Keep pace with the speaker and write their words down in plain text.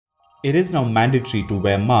It is now mandatory to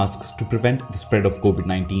wear masks to prevent the spread of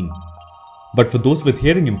COVID-19. But for those with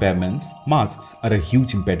hearing impairments, masks are a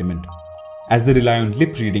huge impediment. As they rely on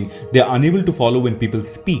lip reading, they are unable to follow when people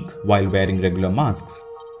speak while wearing regular masks.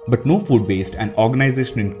 But No Food Waste, an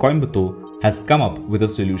organization in Coimbatore, has come up with a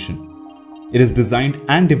solution. It has designed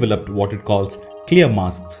and developed what it calls clear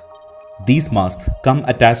masks. These masks come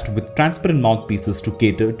attached with transparent mouthpieces to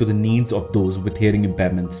cater to the needs of those with hearing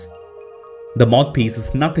impairments. The mouthpiece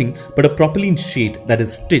is nothing but a propylene sheet that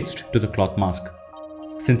is stitched to the cloth mask.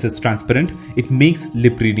 Since it's transparent, it makes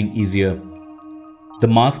lip reading easier. The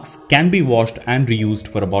masks can be washed and reused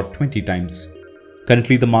for about 20 times.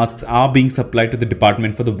 Currently, the masks are being supplied to the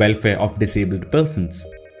Department for the Welfare of Disabled Persons.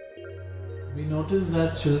 We noticed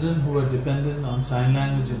that children who are dependent on sign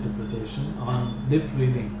language interpretation, on lip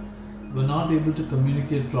reading, were not able to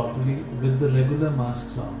communicate properly with the regular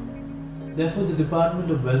masks on. Therefore, the Department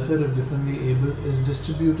of Welfare of Differently Abled is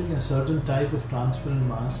distributing a certain type of transparent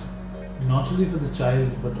mask, not only for the child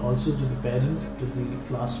but also to the parent, to the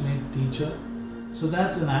classmate, teacher, so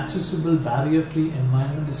that an accessible, barrier-free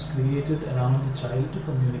environment is created around the child to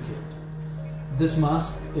communicate. This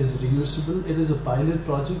mask is reusable. It is a pilot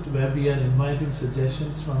project where we are inviting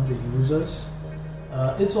suggestions from the users.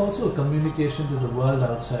 It's also a communication to the world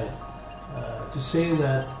outside to say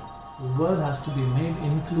that the world has to be made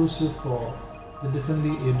inclusive for the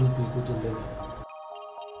differently able people to live in.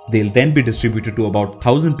 They'll then be distributed to about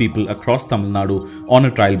 1,000 people across Tamil Nadu on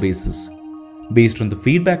a trial basis. Based on the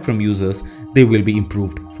feedback from users, they will be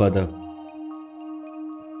improved further.